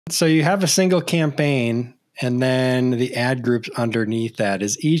So you have a single campaign and then the ad groups underneath that.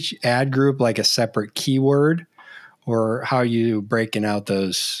 Is each ad group like a separate keyword, or how are you breaking out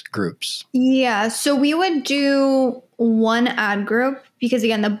those groups? Yeah, so we would do one ad group because,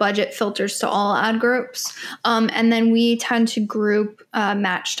 again, the budget filters to all ad groups. And then we tend to group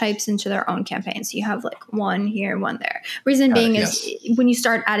match types into their own campaigns. So you have like one here, one there. Reason being is when you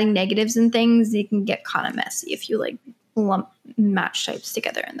start adding negatives and things, it can get kind of messy if you like lump match types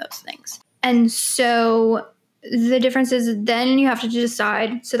together in those things. And so the difference is then you have to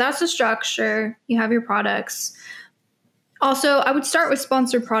decide. So that's the structure. You have your products. Also, I would start with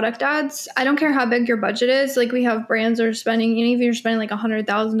sponsored product ads. I don't care how big your budget is. Like we have brands that are spending, even if you're spending like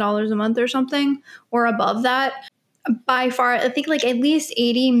 $100,000 a month or something or above that, by far, I think like at least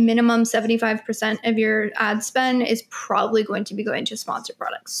 80, minimum 75% of your ad spend is probably going to be going to sponsored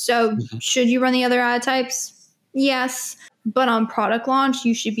products. So should you run the other ad types? Yes. But on product launch,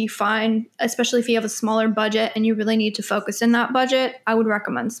 you should be fine, especially if you have a smaller budget and you really need to focus in that budget. I would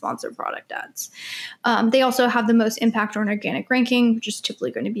recommend sponsored product ads. They also have the most impact on organic ranking, which is typically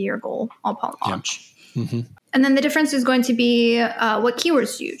going to be your goal upon launch. And then the difference is going to be what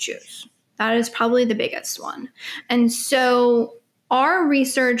keywords do you choose? That is probably the biggest one. And so our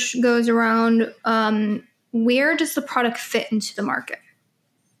research goes around where does the product fit into the market?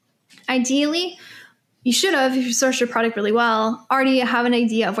 Ideally, you should have, if you searched your product really well, already have an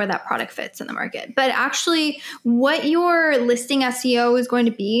idea of where that product fits in the market. But actually, what your listing SEO is going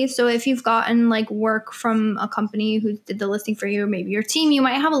to be, so if you've gotten like work from a company who did the listing for you, maybe your team, you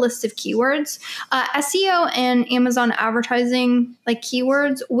might have a list of keywords. SEO and Amazon advertising like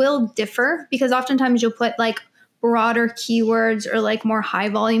keywords will differ because oftentimes you'll put like broader keywords or like more high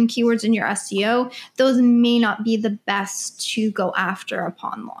volume keywords in your SEO. Those may not be the best to go after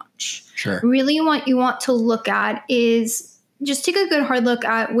upon launch. Really what you want to look at is just take a good hard look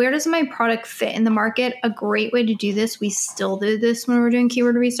at where does my product fit in the market. A great way to do this, we still do this when we're doing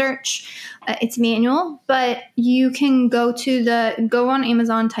keyword research. It's manual, but you can go on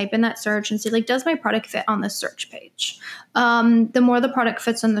Amazon, type in that search and say like, does my product fit on this search page? The more the product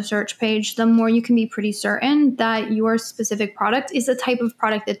fits on the search page, the more you can be pretty certain that your specific product is the type of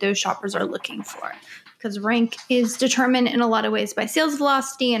product that those shoppers are looking for. Because rank is determined in a lot of ways by sales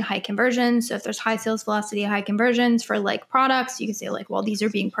velocity and high conversions. So if there's high sales velocity, high conversions for like products, you can say like, well, these are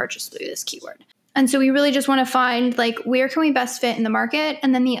being purchased through this keyword. And so we really just want to find like, where can we best fit in the market?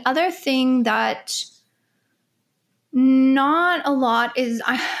 And then the other thing that not a lot is,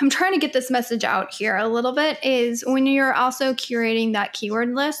 I'm trying to get this message out here a little bit, is when you're also curating that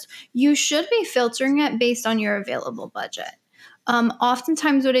keyword list, you should be filtering it based on your available budget.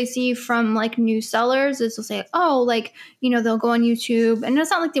 Oftentimes what I see from like new sellers is they'll say, oh, like, you know, they'll go on YouTube and it's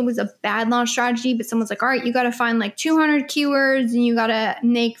not like it was a bad launch strategy, but someone's like, all right, you got to find like 200 keywords and you got to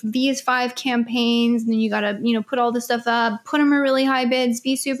make these 5 campaigns and then you got to, you know, put all this stuff up, put them in really high bids,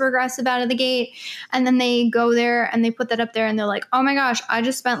 be super aggressive out of the gate. And then they go there and they put that up there and they're like, oh my gosh, I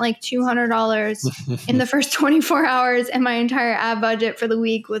just spent like $200 in the first 24 hours and my entire ad budget for the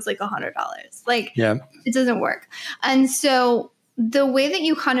week was like $100. Like, it doesn't work. And so the way that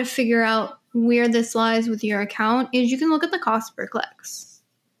you kind of figure out where this lies with your account is you can look at the cost per clicks.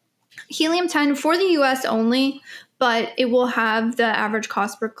 Helium 10 for the US only, but it will have the average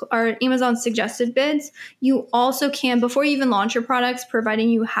cost per or Amazon's suggested bids. You also can, before you even launch your products, providing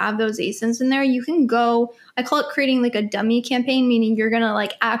you have those ASINs in there, you can go, I call it creating like a dummy campaign, meaning you're going to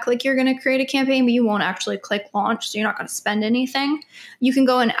like act like you're going to create a campaign, but you won't actually click launch. So you're not going to spend anything. You can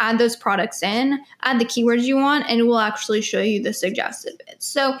go and add those products in, add the keywords you want, and it will actually show you the suggested bids.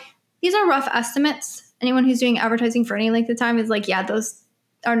 So these are rough estimates. Anyone who's doing advertising for any length of time is like, yeah, those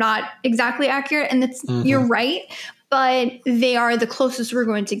are not exactly accurate. And that's, you're right, but they are the closest we're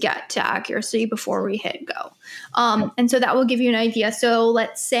going to get to accuracy before we hit go. And so that will give you an idea. So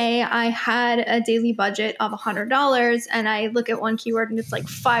let's say I had a daily budget of $100 and I look at one keyword and it's like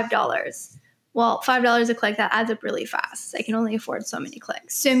 $5. Well, $5 a click, that adds up really fast. I can only afford so many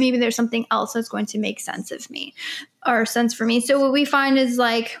clicks. So maybe there's something else that's going to make sense for me. So what we find is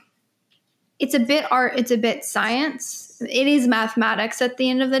like, it's a bit art, it's a bit science. It is mathematics at the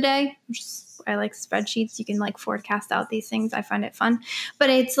end of the day. I like spreadsheets. You can like forecast out these things. I find it fun.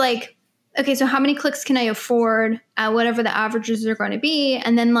 But it's like, okay, so how many clicks can I afford at whatever the averages are going to be?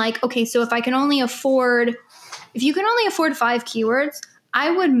 And then like, okay, so if you can only afford 5 keywords,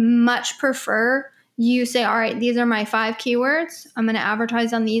 I would much prefer you say, all right, these are my 5 keywords. I'm going to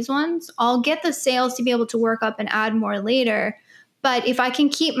advertise on these ones. I'll get the sales to be able to work up and add more later. But if I can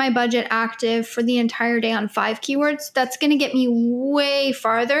keep my budget active for the entire day on 5 keywords, that's going to get me way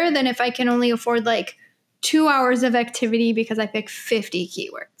farther than if I can only afford like 2 hours of activity because I picked 50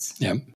 keywords. Yep.